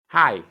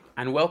Hi,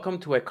 and welcome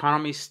to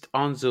Economist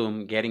on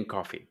Zoom Getting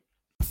Coffee.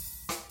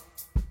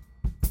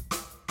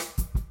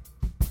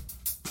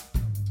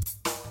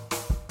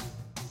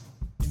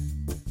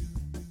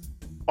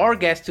 Our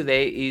guest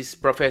today is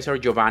Professor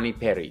Giovanni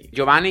Peri.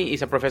 Giovanni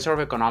is a professor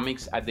of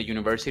economics at the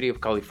University of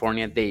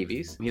California,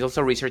 Davis. He's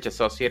also research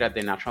associate at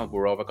the National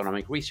Bureau of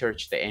Economic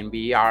Research, the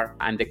NBER,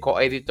 and the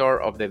co-editor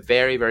of the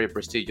very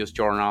prestigious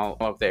journal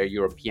of the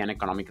European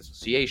Economic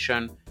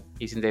Association.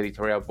 He's in the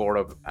editorial board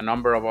of a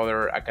number of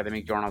other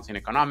academic journals in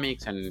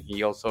economics, and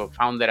he also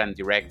founded and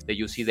directs the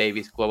UC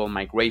Davis Global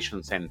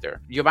Migration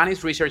Center.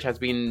 Giovanni's research has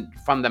been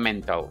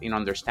fundamental in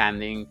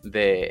understanding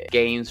the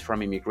gains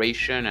from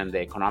immigration and the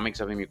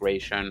economics of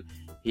immigration.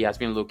 He has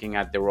been looking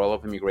at the role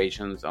of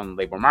immigrations on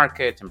labor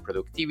markets and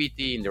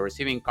productivity in the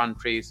receiving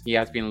countries. He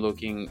has been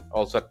looking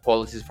also at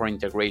policies for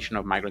integration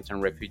of migrants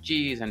and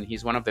refugees, and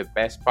he's one of the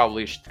best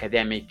published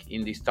academic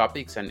in these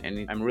topics, and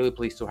I'm really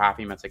pleased to have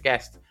him as a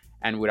guest.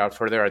 And without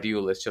further ado,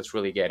 let's just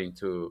really get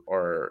into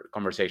our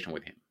conversation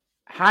with him.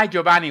 Hi,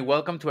 Giovanni.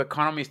 Welcome to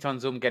Economist on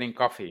Zoom Getting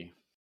Coffee.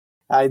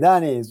 Hi,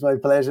 Danny. It's my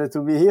pleasure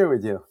to be here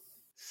with you.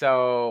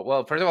 So,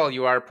 well, first of all,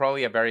 you are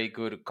probably a very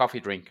good coffee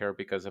drinker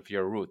because of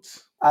your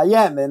roots. I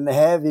am a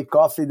heavy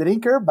coffee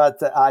drinker, but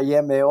I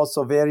am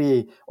also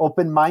very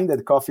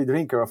open-minded coffee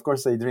drinker. Of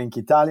course, I drink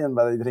Italian,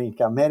 but I drink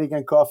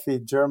American coffee,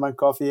 German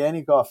coffee.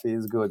 Any coffee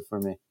is good for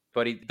me.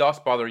 But it does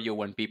bother you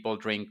when people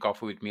drink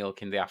coffee with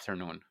milk in the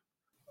afternoon.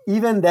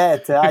 Even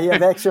that, I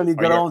have actually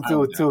grown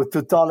to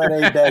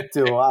tolerate that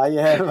too. I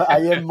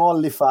am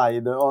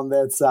mollified on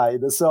that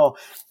side. So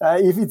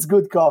if it's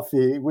good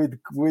coffee with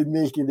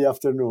milk in the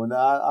afternoon,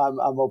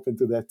 I'm open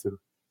to that too.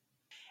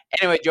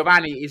 Anyway,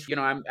 Giovanni,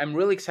 I'm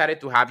really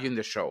excited to have you in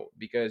the show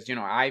because,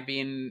 I've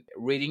been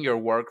reading your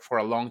work for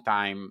a long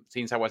time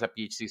since I was a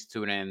PhD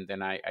student,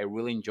 and I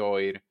really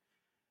enjoyed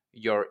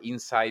your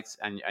insights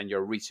and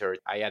your research.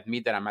 I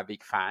admit that I'm a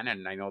big fan,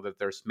 and I know that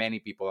there's many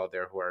people out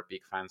there who are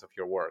big fans of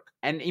your work.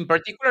 And in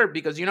particular,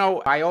 because,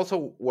 I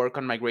also work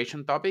on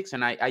migration topics,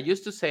 and I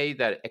used to say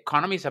that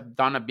economists have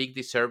done a big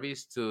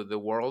disservice to the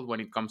world when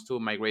it comes to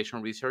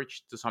migration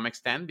research to some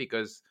extent,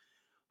 because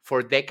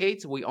for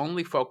decades, we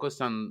only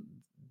focused on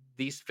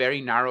this very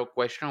narrow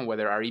question,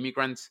 whether are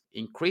immigrants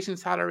increasing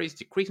salaries,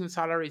 decreasing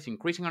salaries,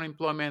 increasing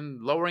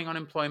unemployment, lowering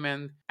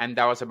unemployment, and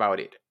that was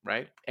about it,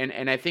 right?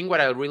 And I think what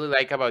I really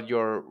like about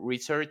your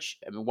research,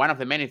 one of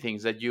the many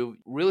things that you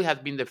really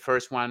have been the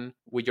first one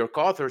with your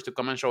co-authors to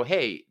come and show,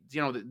 hey,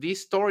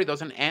 this story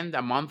doesn't end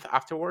a month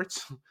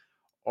afterwards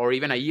or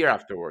even a year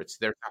afterwards.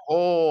 There's a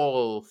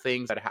whole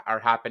things that are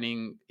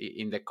happening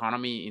in the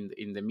economy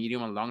in the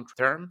medium and long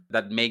term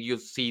that make you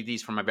see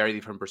this from a very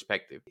different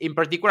perspective. In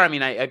particular,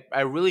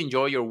 I really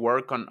enjoy your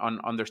work on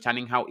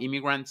understanding how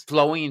immigrants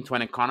flowing into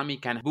an economy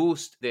can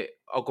boost the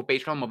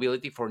occupational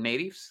mobility for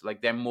natives,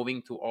 like them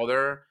moving to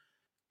other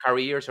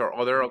careers or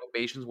other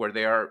occupations where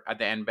they are at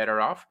the end better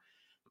off.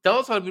 Tell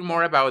us a little bit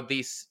more about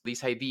this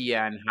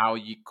idea and how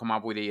you come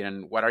up with it,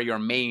 and what are your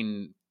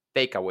main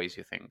takeaways,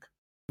 you think?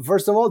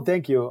 First of all,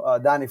 thank you,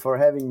 Danny, for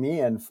having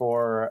me and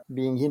for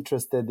being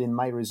interested in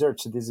my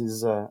research. This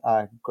is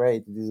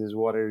great. This is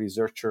what a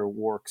researcher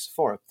works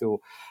for,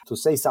 to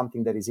say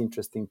something that is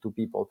interesting to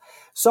people.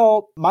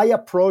 So my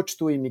approach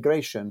to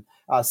immigration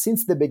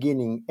since the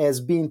beginning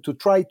has been to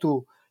try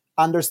to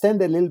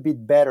understand a little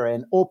bit better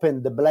and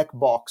open the black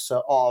box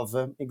of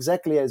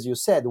exactly as you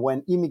said,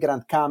 when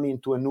immigrants come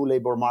into a new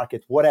labor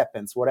market, what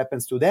happens? What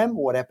happens to them?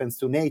 What happens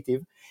to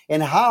native?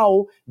 And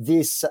how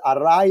this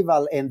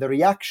arrival and the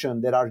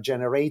reaction that are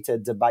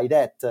generated by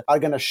that are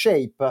going to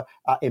shape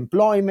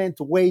employment,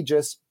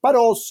 wages, but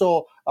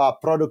also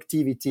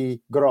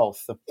productivity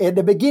growth. At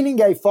the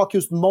beginning, I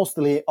focused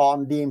mostly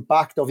on the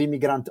impact of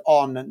immigrant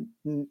on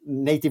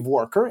native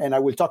worker, and I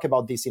will talk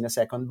about this in a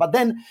second. But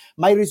then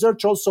my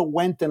research also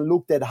went and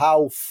looked at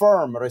how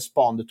firm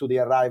respond to the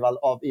arrival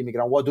of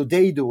immigrant. What do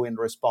they do in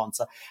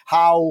response?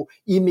 How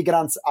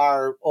immigrants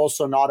are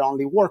also not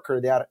only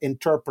workers, they are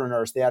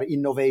entrepreneurs, they are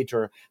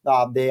innovators,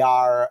 they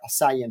are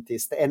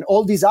scientists. And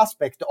all these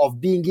aspects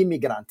of being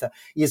immigrant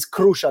is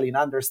crucial in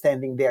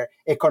understanding their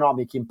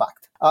economic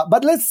impact.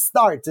 But let's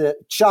start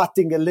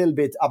chatting a little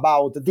bit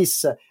about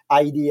this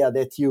idea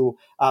that you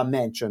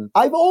mentioned.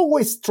 I've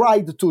always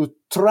tried to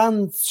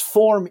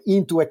transform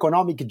into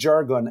economic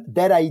jargon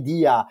that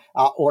idea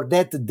or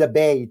that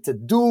debate.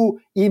 Do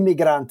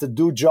immigrants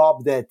do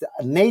jobs that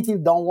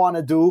native don't want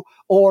to do,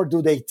 or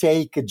do they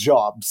take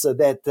jobs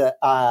that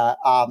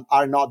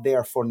are not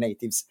there for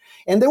natives?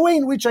 And the way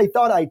in which I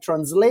thought I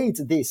translate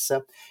this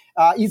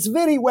it's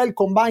very well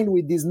combined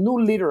with this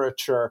new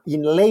literature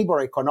in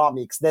labor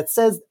economics that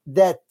says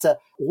that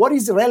what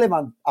is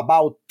relevant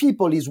about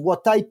people is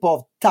what type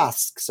of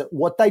tasks,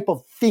 what type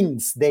of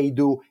things they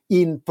do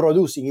in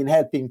producing, in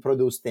helping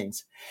produce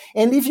things.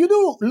 And if you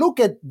do look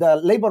at the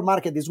labor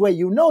market this way,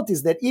 you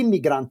notice that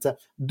immigrants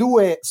do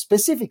a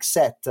specific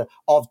set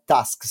of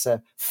tasks,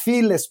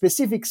 fill a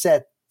specific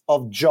set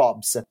of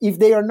jobs. If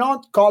they are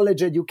not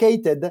college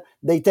educated,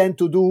 they tend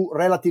to do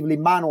relatively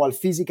manual,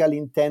 physically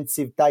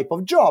intensive type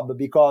of job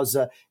because,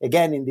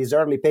 again, in this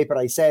early paper,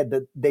 I said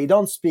that they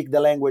don't speak the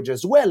language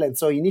as well. And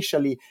so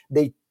initially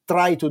they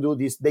try to do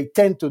this, they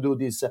tend to do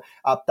this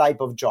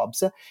type of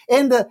jobs.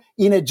 And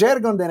in a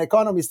jargon that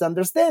economists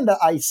understand,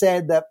 I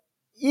said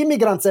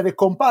immigrants have a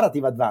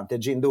comparative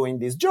advantage in doing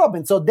this job.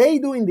 And so they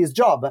doing this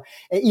job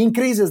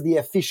increases the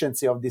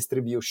efficiency of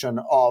distribution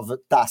of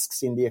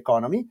tasks in the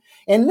economy.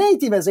 And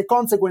native, as a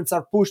consequence,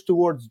 are pushed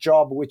towards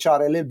jobs which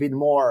are a little bit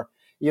more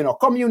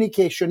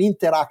communication,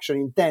 interaction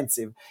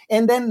intensive.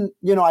 And then,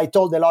 I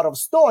told a lot of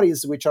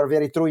stories, which are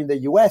very true in the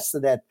US,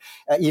 that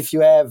if you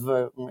have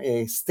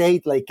a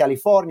state like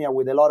California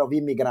with a lot of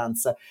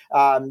immigrants, a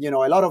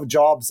lot of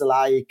jobs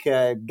like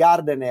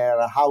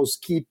gardener,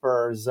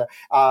 housekeepers,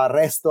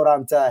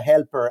 restaurant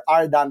helper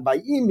are done by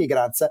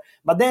immigrants.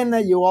 But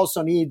then you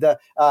also need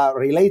a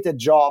related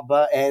job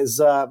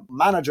as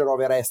manager of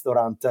a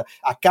restaurant,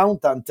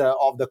 accountant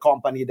of the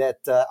company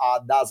that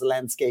does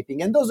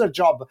landscaping. And those are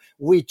jobs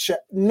which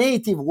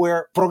native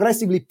were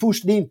progressively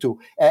pushed into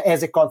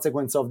as a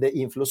consequence of the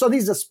inflow. So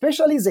this is a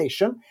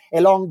specialization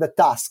along the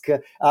task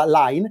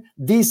line.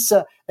 This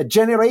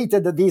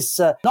generated this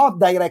not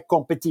direct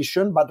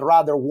competition, but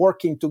rather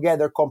working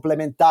together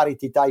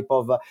complementarity type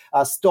of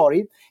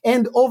story.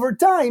 And over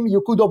time,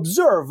 you could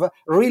observe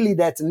really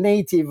that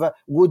native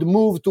would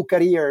move to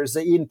careers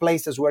in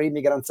places where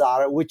immigrants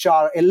are, which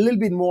are a little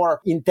bit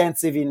more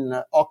intensive in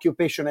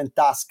occupation and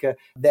task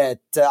that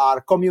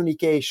are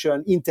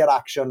communication,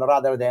 interaction,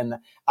 rather than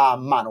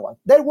manual.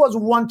 There was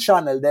one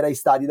channel that I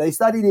studied. I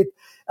studied it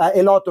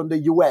a lot on the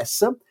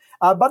US.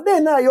 But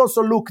then I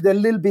also looked a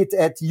little bit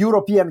at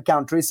European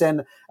countries,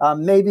 and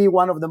maybe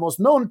one of the most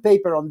known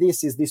paper on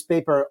this is this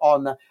paper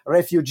on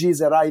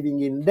refugees arriving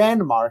in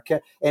Denmark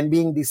and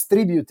being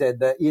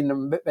distributed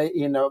in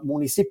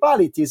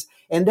municipalities,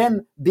 and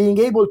then being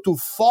able to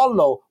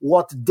follow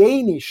what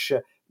Danish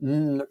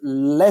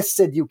less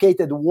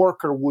educated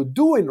worker would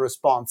do in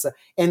response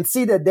and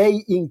see that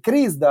they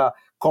increase the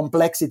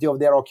complexity of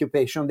their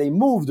occupation. They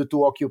moved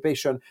to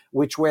occupation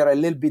which were a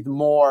little bit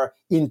more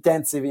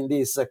intensive in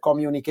these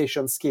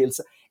communication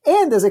skills.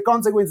 And as a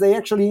consequence, they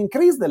actually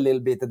increased a little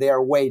bit their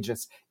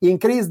wages,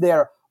 increased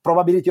their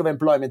probability of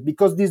employment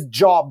because these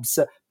jobs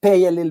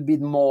pay a little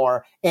bit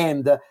more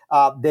and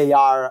they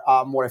are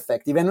more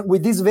effective. And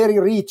with this very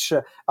rich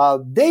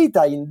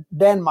data in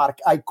Denmark,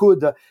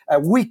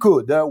 we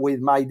could, with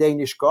my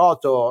Danish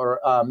co-author,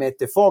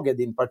 Mette Foged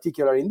in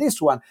particular in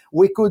this one,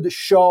 we could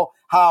show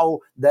how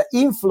the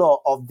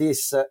inflow of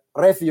these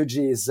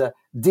refugees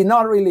did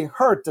not really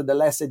hurt the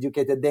less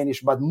educated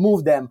Danish, but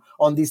move them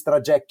on this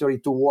trajectory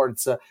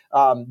towards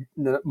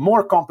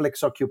more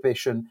complex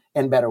occupation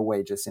and better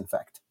wages, in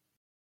fact.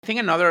 I think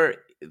another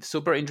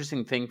super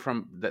interesting thing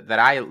from that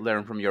I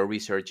learned from your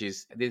research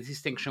is the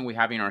distinction we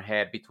have in our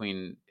head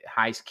between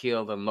high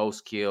skilled and low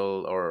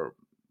skilled or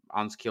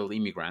unskilled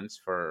immigrants.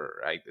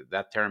 For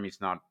that term is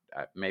not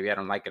maybe I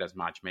don't like it as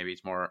much. Maybe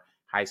it's more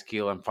high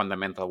skill and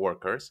fundamental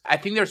workers. I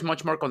think there's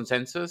much more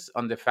consensus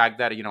on the fact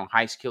that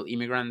high skilled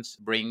immigrants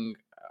bring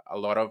a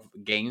lot of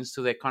gains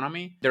to the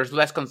economy. There's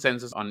less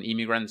consensus on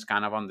immigrants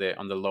kind of on the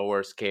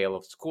lower scale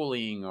of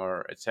schooling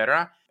or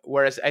etc.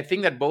 Whereas I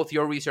think that both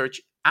your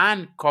research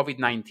and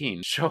COVID-19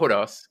 showed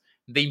us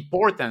the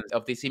importance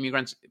of these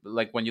immigrants,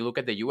 like when you look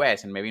at the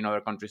US and maybe in other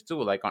countries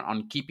too, like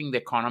on keeping the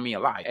economy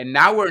alive. And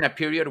now we're in a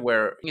period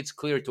where it's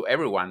clear to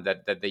everyone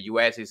that the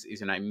US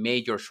is in a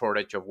major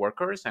shortage of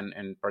workers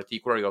and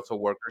particularly also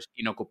workers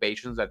in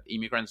occupations that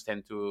immigrants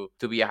tend to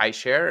be a high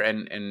share.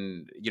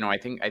 And I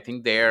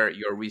think there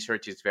your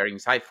research is very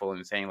insightful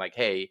in saying like,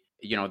 hey,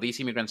 these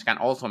immigrants can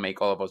also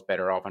make all of us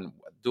better off and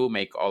do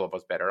make all of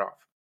us better off.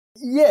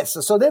 Yes,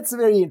 so that's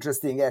very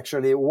interesting,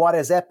 actually, what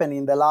has happened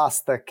in the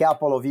last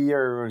couple of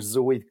years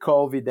with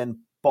COVID and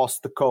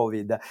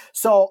post-COVID.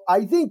 So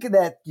I think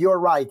that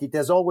you're right. It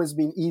has always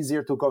been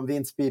easier to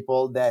convince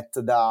people that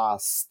the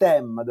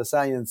STEM, the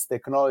science,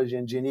 technology,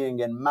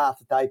 engineering, and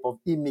math type of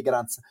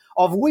immigrants,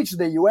 of which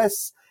the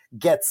US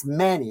gets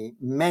many,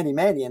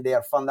 and they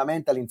are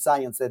fundamental in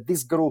science, that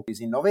this group is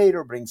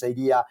innovator, brings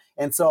idea,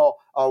 and so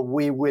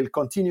we will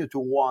continue to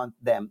want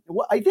them.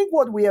 I think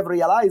what we have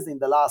realized in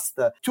the last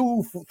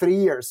 2-3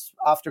 years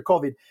after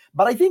COVID,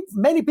 but I think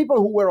many people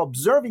who were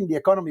observing the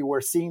economy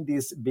were seeing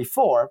this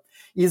before,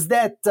 is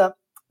that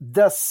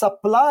the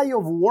supply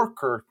of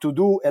worker to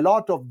do a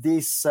lot of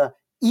this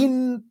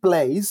in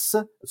place,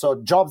 so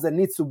jobs that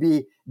needs to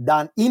be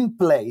done in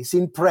place,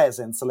 in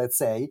presence, let's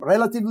say,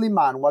 relatively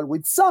manual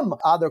with some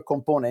other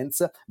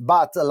components,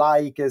 but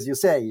like, as you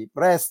say,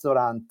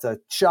 restaurant,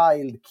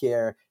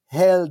 childcare,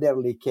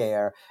 elderly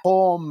care,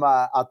 home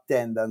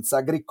attendance,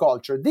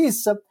 agriculture.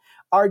 These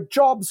are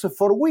jobs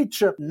for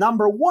which,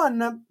 number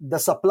one, the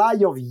supply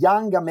of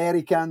young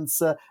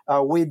Americans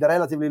with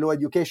relatively low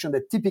education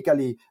that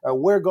typically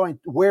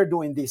we're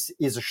doing this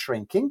is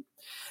shrinking.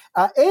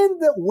 And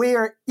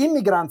where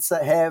immigrants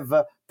have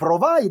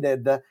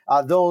provided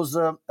those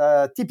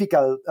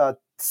typical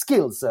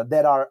skills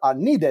that are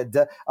needed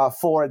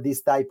for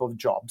this type of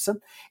jobs.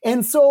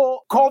 And so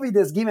COVID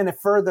has given a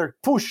further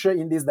push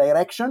in this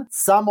direction.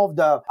 Some of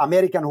the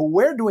Americans who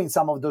were doing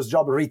some of those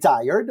jobs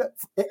retired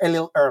a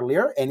little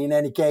earlier, and in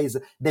any case,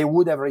 they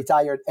would have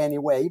retired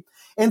anyway.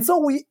 And so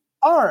we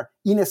are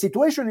in a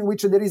situation in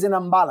which there is an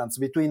imbalance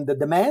between the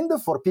demand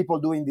for people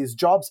doing these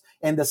jobs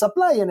and the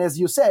supply. And as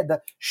you said,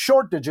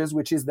 shortages,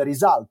 which is the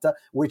result,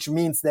 which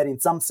means that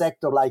in some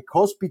sector like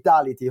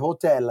hospitality,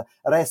 hotel,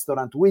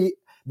 restaurant,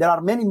 there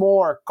are many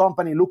more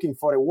companies looking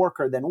for a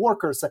worker than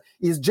workers,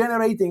 is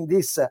generating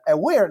this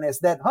awareness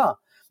that,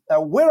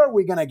 where are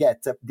we going to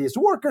get these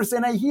workers?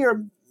 And I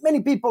hear many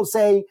people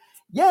say,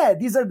 yeah,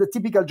 these are the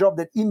typical jobs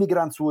that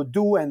immigrants would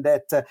do, and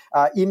that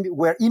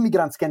where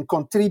immigrants can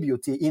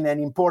contribute in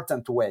an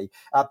important way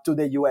to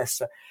the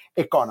U.S.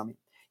 economy.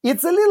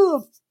 It's a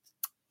little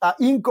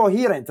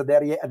incoherent,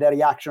 the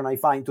reaction I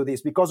find to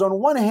this, because on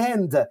one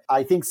hand,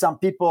 I think some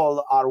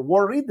people are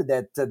worried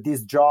that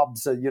these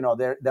jobs,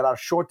 there are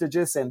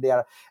shortages and they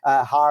are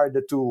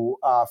hard to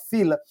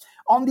fill.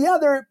 On the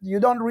other, you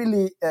don't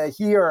really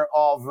hear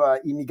of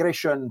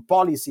immigration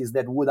policies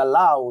that would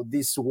allow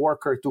this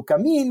worker to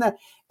come in.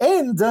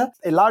 And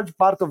a large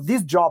part of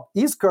this job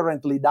is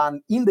currently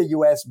done in the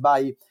US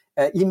by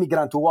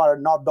immigrants who are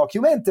not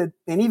documented,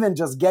 and even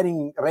just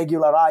getting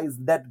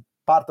regularized, that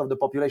part of the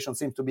population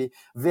seems to be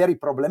very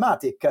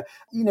problematic.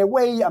 In a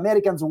way,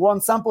 Americans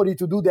want somebody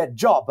to do that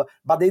job,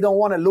 but they don't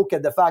want to look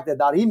at the fact that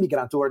there are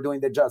immigrants who are doing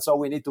the job. So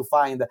we need to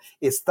find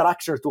a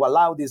structure to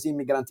allow these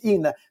immigrants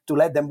in, to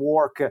let them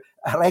work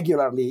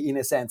regularly, in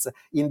a sense,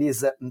 in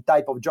this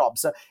type of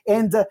jobs.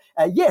 And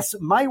yes,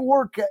 my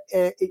work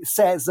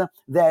says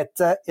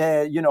that,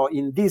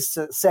 in these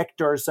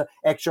sectors,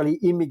 actually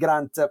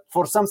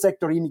for some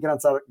sector,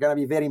 immigrants are going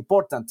to be very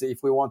important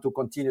if we want to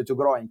continue to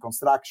grow in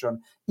construction,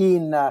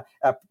 in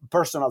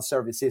personal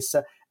services.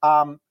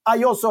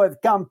 I also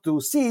have come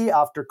to see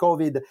after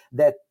COVID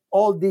that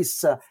all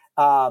this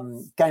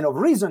kind of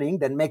reasoning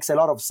that makes a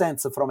lot of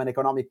sense from an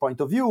economic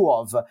point of view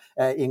of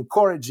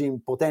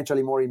encouraging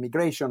potentially more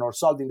immigration or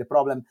solving the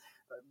problem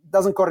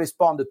doesn't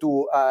correspond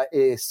to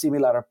a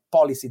similar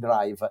policy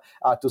drive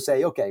to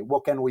say, okay,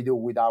 what can we do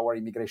with our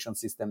immigration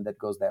system that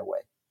goes that way?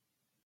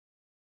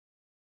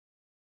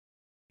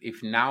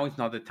 If now is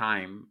not the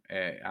time,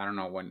 I don't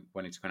know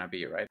when it's going to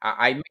be, right?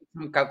 I made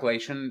some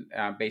calculation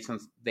based on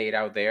data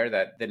out there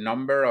that the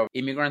number of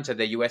immigrants that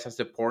the U.S. has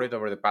deported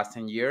over the past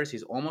 10 years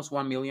is almost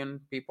 1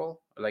 million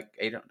people, like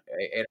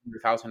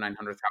 800,000,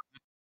 900,000.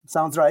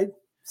 Sounds right.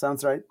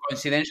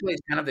 Coincidentally,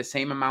 it's kind of the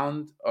same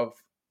amount of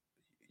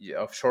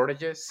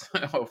shortages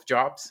of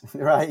jobs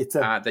right.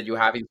 That you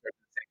have in certain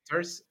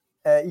sectors.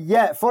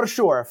 Yeah, for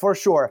sure.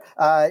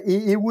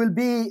 It will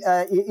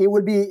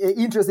be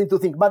interesting to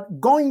think.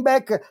 But going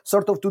back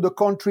sort of to the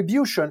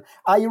contribution,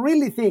 I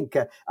really think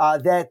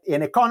that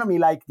an economy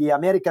like the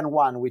American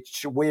one,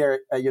 where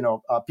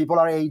people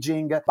are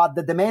aging, but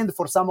the demand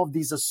for some of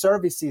these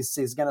services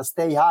is going to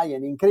stay high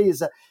and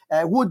increase,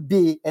 would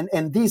be,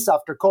 and this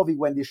after COVID,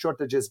 when these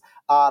shortages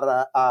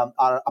are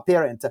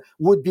apparent,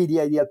 would be the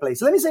ideal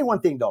place. Let me say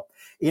one thing though,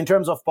 in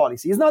terms of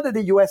policy. It's not that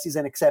the U.S. is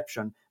an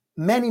exception.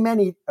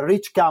 Many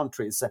rich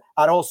countries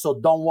are also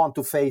don't want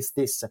to face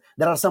this.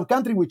 There are some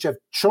countries which have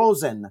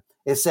chosen,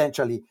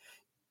 essentially,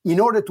 in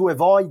order to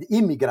avoid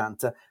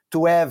immigrants,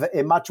 to have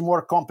a much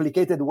more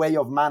complicated way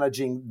of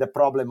managing the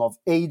problem of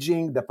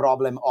aging, the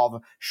problem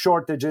of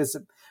shortages.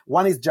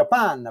 One is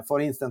Japan, for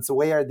instance,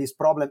 where these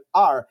problems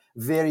are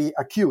very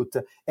acute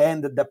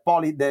and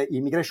the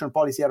immigration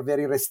policy are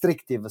very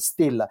restrictive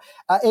still.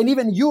 And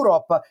even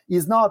Europe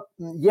is not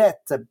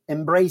yet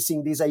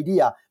embracing this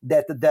idea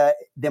that the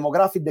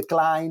demographic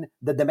decline,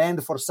 the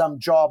demand for some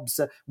jobs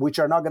which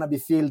are not going to be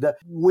filled,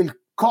 will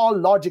call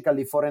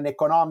logically for an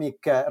economic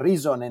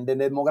reason and the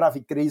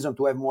demographic reason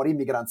to have more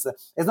immigrants.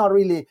 Has not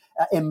really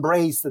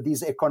embraced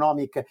this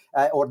economic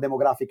or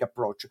demographic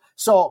approach.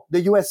 So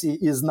the US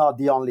is not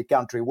the only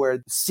country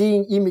where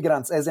seeing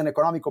immigrants as an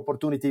economic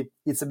opportunity,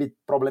 it's a bit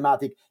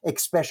problematic,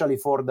 especially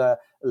for the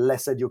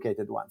less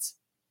educated ones.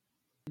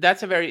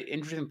 That's a very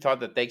interesting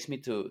thought that takes me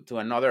to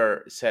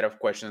another set of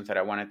questions that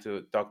I wanted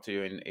to talk to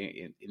you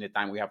in the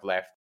time we have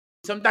left.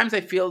 Sometimes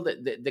I feel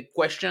that the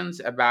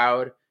questions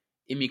about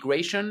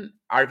immigration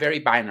are very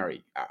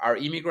binary. Are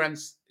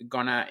immigrants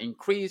gonna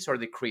increase or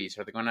decrease?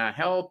 Are they gonna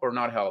help or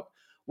not help?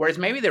 Whereas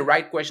maybe the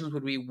right questions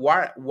would be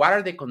what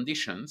are the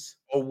conditions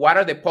or what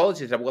are the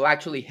policies that will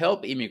actually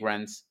help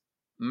immigrants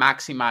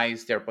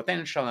maximize their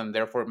potential and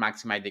therefore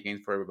maximize the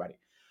gains for everybody?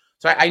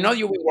 So I know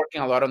you've been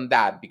working a lot on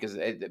that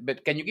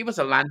but can you give us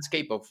a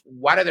landscape of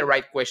what are the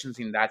right questions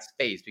in that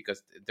space?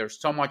 Because there's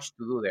so much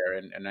to do there,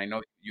 and I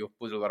know you've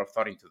put a lot of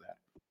thought into that.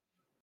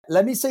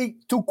 Let me say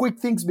two quick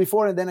things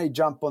before, and then I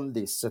jump on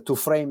this to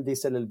frame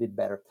this a little bit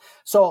better.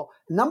 So,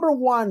 number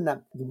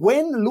one,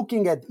 when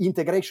looking at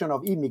integration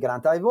of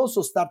immigrants, I've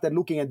also started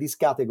looking at this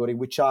category,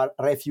 which are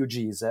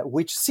refugees,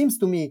 which seems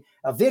to me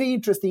very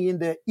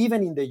interesting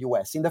even in the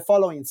US, in the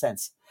following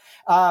sense.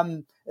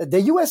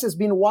 The US has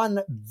been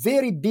one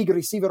very big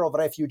receiver of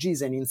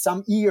refugees, and in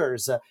some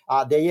years,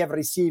 they have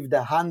received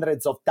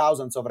hundreds of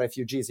thousands of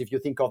refugees. If you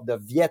think of the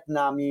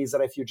Vietnamese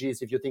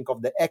refugees, if you think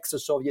of the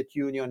ex-Soviet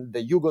Union,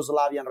 the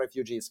Yugoslavian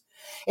refugees.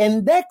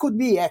 And that could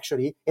be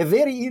actually a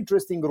very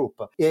interesting group,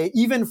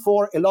 even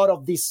for a lot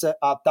of this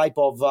type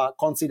of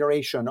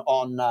consideration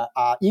on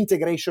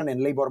integration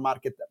and labor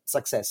market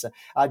success.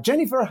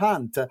 Jennifer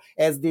Hunt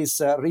has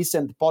this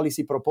recent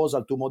policy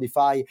proposal to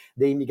modify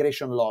the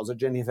immigration laws.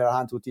 Jennifer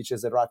Hunt, who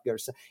teaches at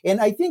Rutgers. And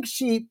I think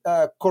she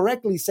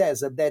correctly says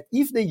that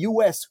if the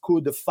US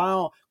could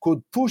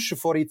push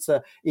for its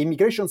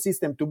immigration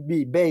system to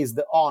be based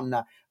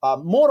on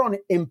more on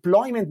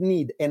employment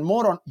need and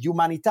more on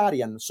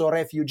humanitarian, so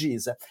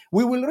refugees,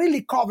 we will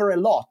really cover a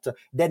lot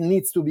that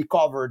needs to be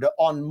covered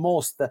on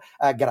most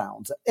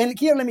grounds. And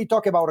here let me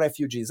talk about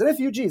refugees.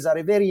 Refugees are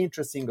a very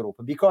interesting group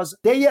because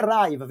they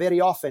arrive very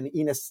often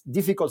in a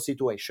difficult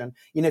situation,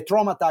 in a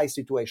traumatized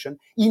situation.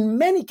 In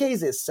many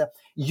cases,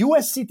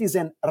 US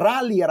citizens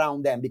rally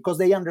around them because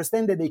they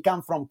understand that they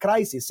come from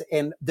crisis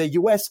and the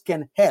US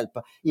can help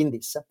in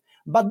this.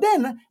 But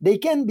then they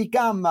can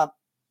become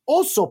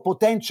also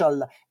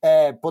potential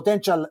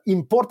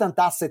important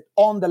asset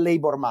on the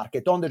labor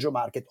market, on the job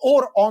market,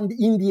 or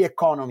in the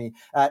economy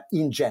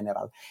in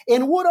general.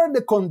 And what are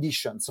the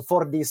conditions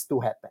for this to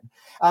happen?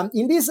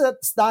 In this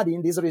study,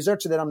 in this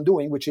research that I'm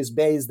doing, which is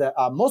based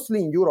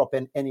mostly in Europe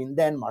and in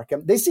Denmark,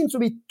 there seems to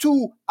be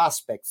two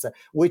aspects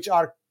which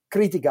are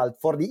critical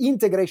for the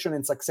integration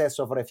and success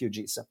of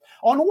refugees.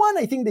 On one,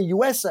 I think the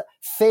US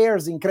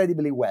fares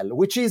incredibly well,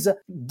 which is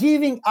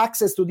giving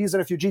access to these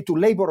refugees to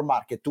labor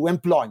market, to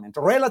employment,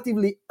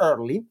 relatively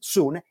early,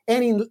 soon,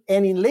 and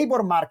in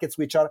labor markets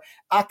which are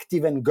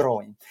active and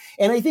growing.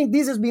 And I think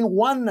this has been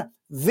one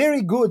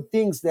very good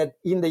things that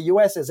in the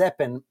US has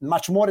happened,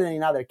 much more than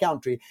in other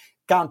countries,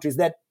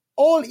 that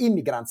all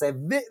immigrants,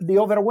 the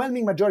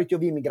overwhelming majority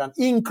of immigrants,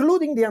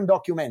 including the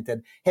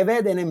undocumented, have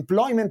had an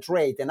employment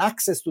rate and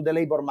access to the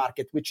labor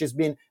market, which has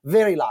been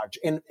very large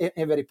and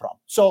very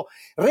prompt. So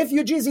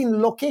refugees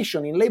in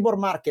location, in labor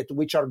market,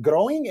 which are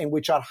growing and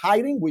which are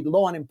hiring with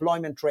low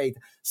unemployment rate,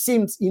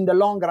 seems in the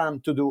long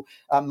run to do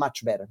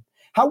much better.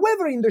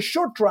 However, in the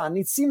short run,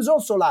 it seems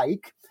also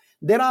like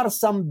there are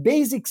some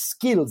basic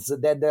skills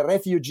that the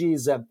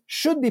refugees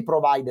should be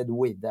provided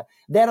with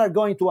that are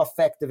going to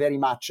affect very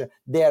much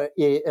their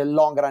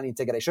long-run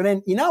integration.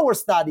 And in our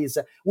studies,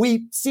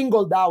 we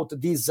singled out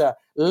these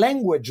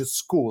language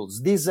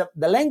schools. The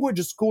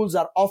language schools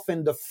are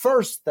often the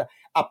first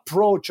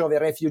approach of a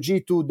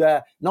refugee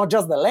to not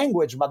just the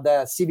language, but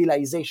the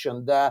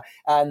civilization, the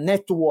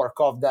network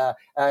of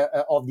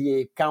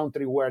the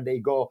country where they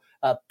go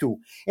to.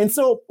 And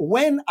so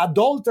when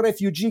adult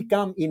refugees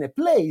come in a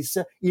place,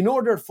 in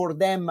order for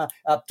them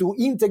to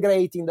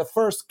integrate in the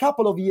first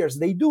couple of years,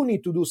 they do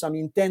need to do some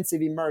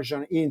intensive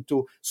immersion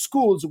into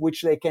schools,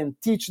 which they can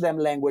teach them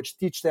language,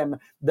 teach them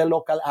the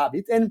local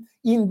habit. And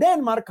in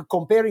Denmark,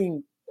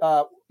 comparing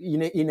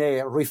in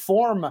a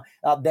reform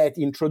that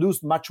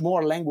introduced much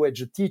more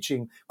language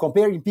teaching,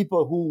 comparing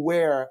people who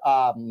were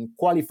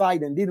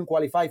qualified and didn't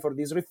qualify for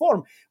this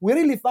reform, we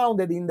really found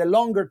that in the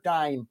longer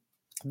time,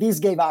 this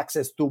gave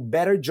access to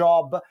better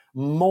job,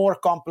 more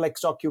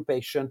complex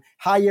occupation,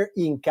 higher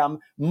income,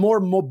 more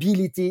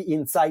mobility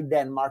inside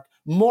Denmark,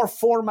 more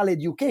formal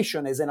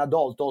education as an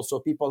adult, also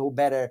people who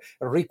better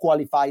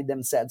requalified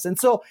themselves. And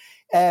so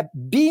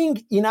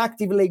being in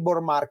active labor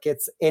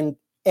markets and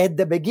at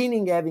the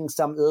beginning having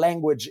some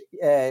language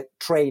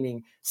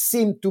training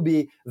seemed to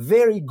be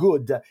very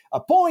good a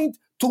point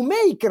to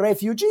make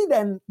refugee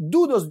then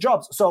do those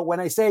jobs. So when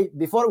I say,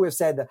 before we've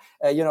said,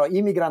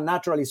 immigrant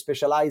naturally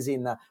specialize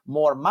in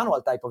more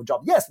manual type of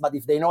job. Yes, but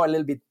if they know a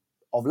little bit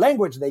of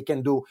language, they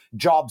can do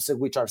jobs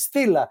which are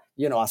still,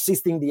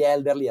 assisting the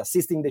elderly,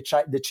 assisting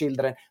the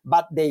children,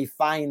 but they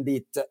find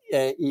it,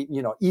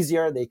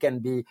 easier. They can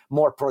be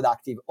more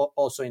productive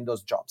also in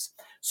those jobs.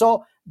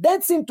 So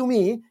that seemed to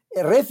me,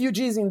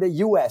 refugees in the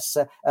US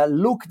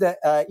looked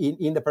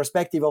in the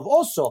perspective of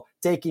also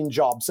taking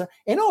jobs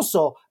and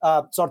also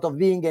sort of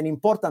being an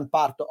important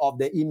part of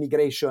the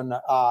immigration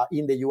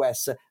in the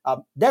US.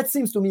 That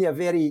seems to me a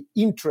very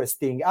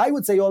interesting, I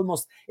would say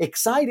almost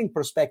exciting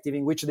perspective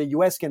in which the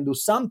US can do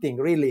something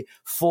really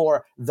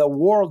for the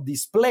world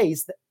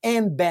displaced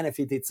and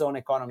benefit its own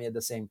economy at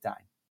the same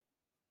time.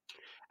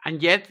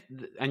 And yet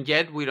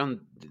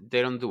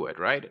they don't do it,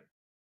 right?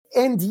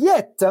 And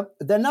yet,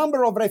 the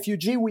number of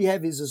refugees we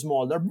have is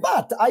smaller.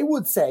 But I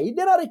would say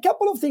there are a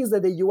couple of things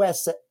that the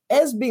US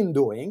has been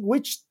doing,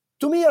 which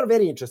to me are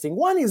very interesting.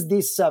 One is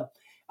this,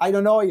 I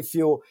don't know if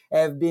you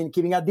have been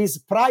keeping up this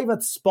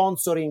private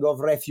sponsoring of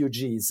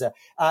refugees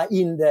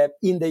in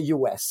the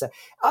US.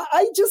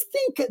 I just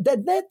think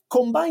that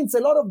combines a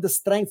lot of the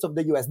strengths of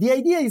the US. The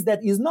idea is that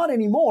it's not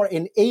anymore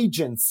an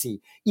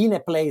agency in a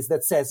place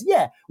that says,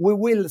 we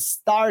will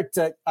start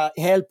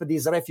help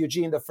this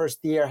refugee in the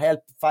first year,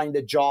 help find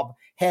a job,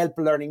 help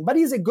learning, but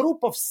is a group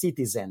of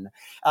citizens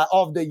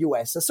of the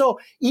US. So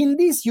in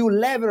this, you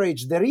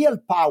leverage the real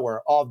power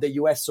of the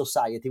US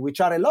society, which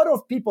are a lot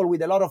of people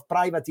with a lot of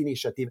private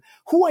initiative,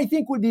 who I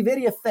think will be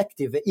very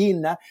effective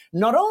in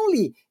not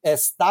only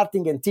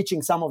starting and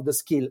teaching some of the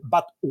skill,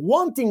 but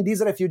wanting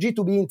these refugees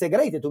to be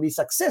integrated, to be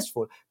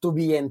successful, to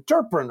be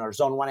entrepreneurs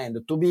on one end,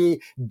 to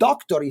be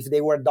doctor if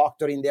they were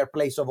doctor in their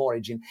place of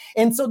origin.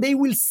 And so they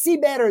will see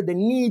better the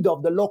need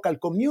of the local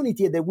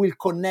community and they will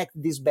connect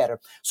this better.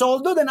 So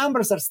although the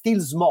numbers are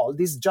still small,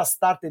 this just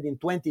started in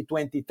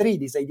 2023,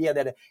 this idea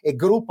that a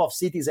group of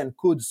citizens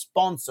could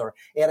sponsor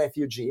a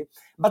refugee,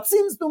 but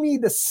seems to me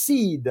the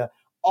seed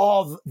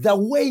of the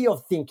way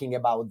of thinking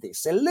about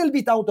this, a little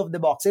bit out of the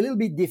box, a little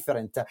bit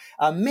different,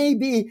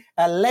 maybe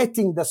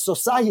letting the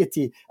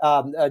society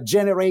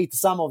generate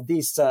some of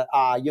this,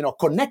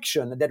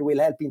 connection that will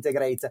help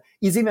integrate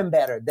is even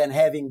better than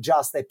having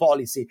just a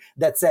policy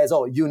that says,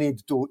 oh, you need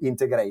to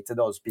integrate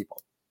those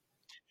people.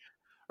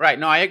 Right.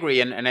 No, I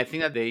agree, and I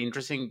think that the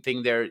interesting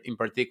thing there, in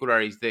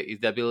particular, is the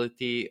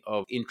ability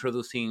of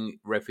introducing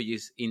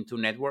refugees into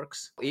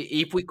networks.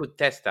 If we could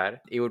test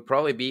that, it would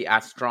probably be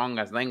as strong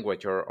as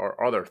language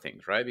or other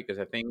things, right? Because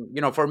I think,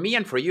 for me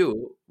and for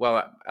you,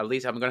 well, at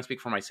least I'm going to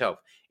speak for myself.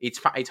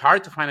 It's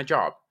hard to find a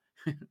job.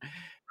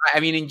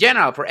 I mean, in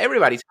general, for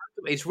everybody,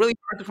 it's really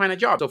hard to find a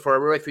job. So for a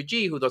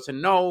refugee who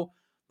doesn't know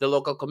the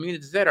local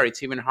communities there,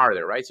 it's even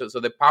harder, right? So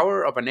the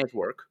power of a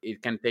network,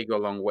 it can take you a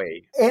long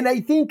way. And I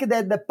think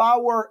that the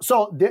power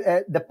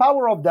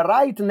of the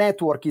right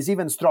network is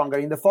even stronger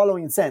in the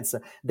following sense,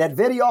 that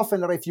very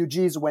often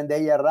refugees, when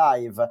they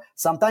arrive,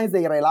 sometimes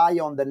they rely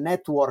on the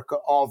network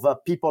of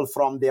people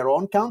from their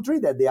own country,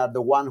 that they are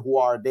the one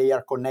they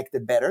are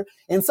connected better.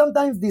 And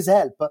sometimes this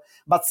help,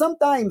 but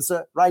sometimes,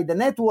 the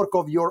network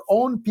of your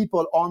own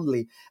people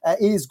only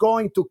is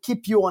going to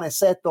keep you on a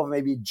set of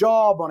maybe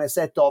job, on a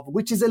set of,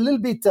 which is a little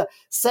bit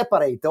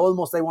separate,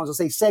 almost I want to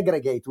say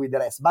segregate with the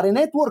rest, but a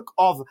network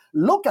of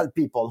local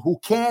people who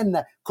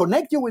can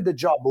connect you with the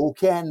job, who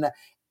can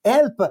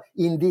help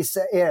in this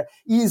area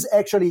is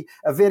actually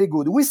very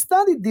good. We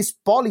studied this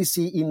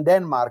policy in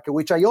Denmark,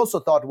 which I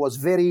also thought was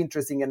very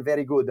interesting and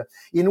very good,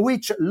 in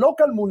which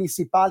local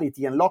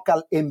municipality and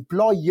local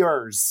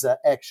employers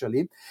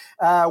actually,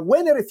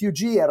 when a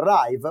refugee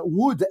arrive,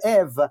 would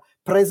have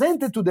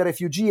presented to the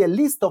refugee a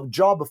list of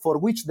jobs for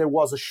which there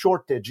was a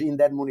shortage in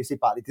that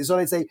municipality. So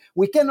they say,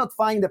 we cannot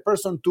find a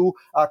person to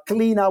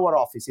clean our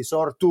offices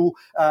or to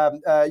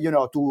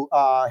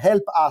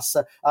help us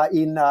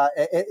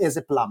as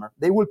a plumber.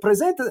 They will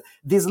present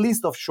this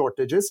list of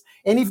shortages,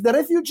 and if the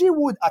refugee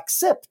would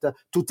accept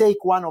to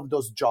take one of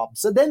those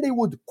jobs, then they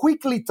would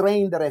quickly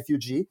train the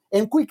refugee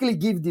and quickly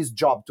give this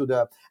job to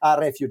the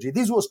refugee.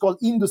 This was called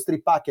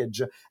industry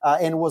package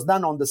and was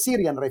done on the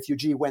Syrian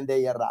refugee when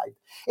they arrived.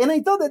 And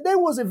I thought that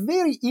was a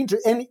very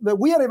interesting, and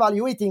we are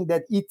evaluating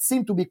that it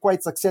seemed to be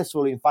quite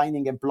successful in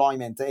finding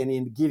employment and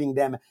in giving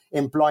them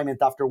employment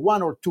after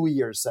 1 or 2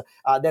 years.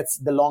 That's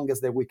the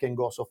longest that we can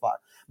go so far.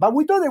 But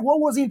we thought that what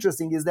was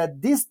interesting is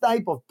that this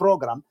type of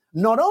program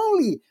not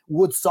only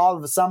would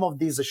solve some of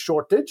this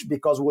shortage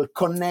because we'll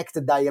connect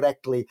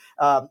directly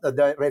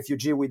the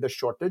refugee with the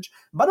shortage,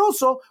 but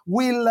also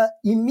will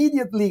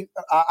immediately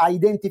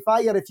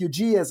identify a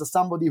refugee as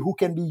somebody who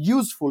can be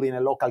useful in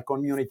a local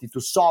community to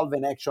solve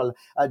an actual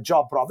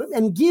job problem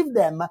and give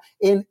them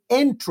an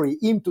entry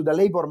into the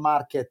labor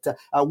market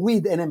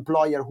with an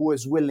employer who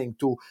is willing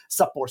to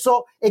support.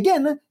 So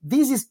again,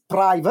 this is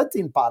private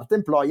in part,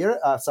 employer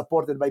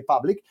supported by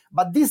public,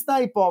 but this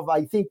type of,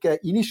 I think,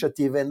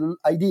 initiative and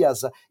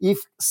ideas, if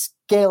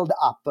scaled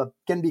up,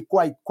 can be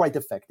quite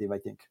effective, I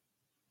think.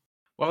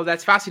 Well,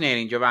 that's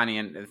fascinating, Giovanni,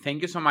 and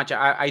thank you so much.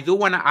 I do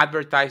want to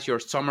advertise your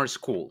summer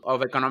school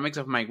of economics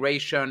of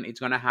migration. It's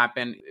going to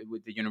happen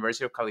with the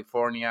University of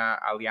California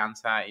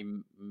Alianza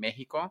in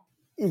Mexico.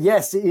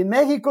 Yes, in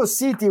Mexico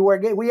City,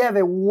 where we have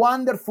a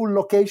wonderful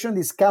location,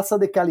 this Casa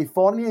de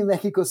California in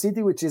Mexico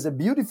City, which is a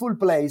beautiful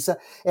place.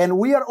 And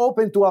we are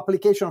open to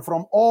application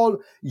from all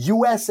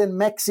US and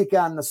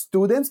Mexican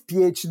students,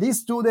 PhD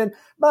student.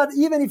 But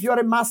even if you're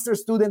a master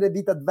student, a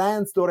bit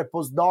advanced or a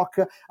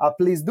postdoc,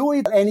 please do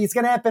it. And it's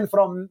going to happen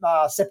from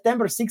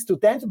September 6th to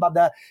 10th.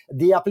 But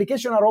the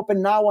application are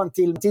open now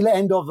until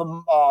end of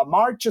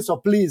March. So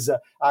please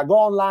go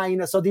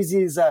online. So this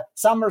is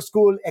Summer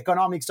School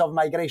Economics of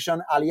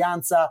Migration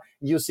Alianza,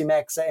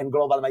 UCMEX, and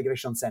Global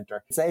Migration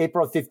Center. It's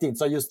April 15th,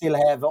 so you still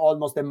have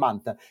almost a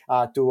month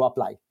to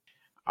apply.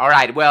 All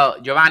right. Well,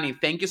 Giovanni,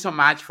 thank you so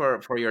much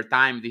for your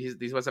time.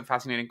 This was a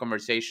fascinating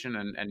conversation,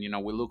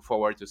 and we look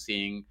forward to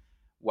seeing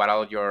what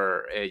all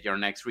your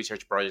next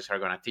research projects are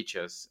going to teach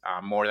us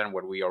more than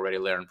what we already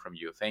learned from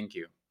you. Thank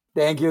you.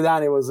 Thank you,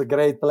 Dan. It was a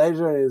great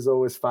pleasure, and it's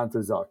always fun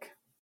to talk.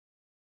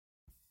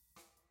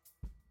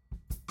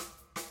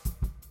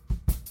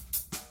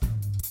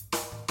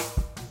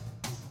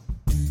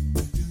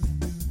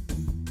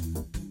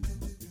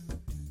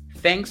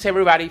 Thanks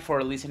everybody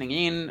for listening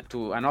in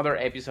to another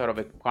episode of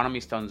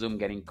Economist on Zoom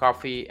Getting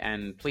Coffee.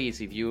 And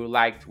please, if you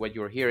liked what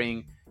you're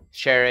hearing,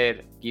 share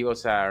it, give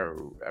us a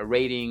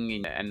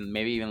rating, and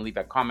maybe even leave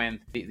a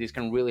comment. This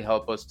can really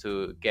help us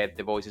to get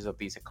the voices of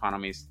these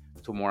economists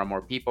to more and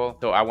more people.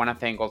 So I want to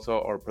thank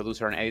also our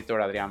producer and editor,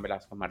 Adrian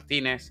Velasco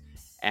Martinez,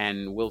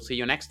 and we'll see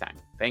you next time.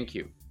 Thank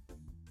you.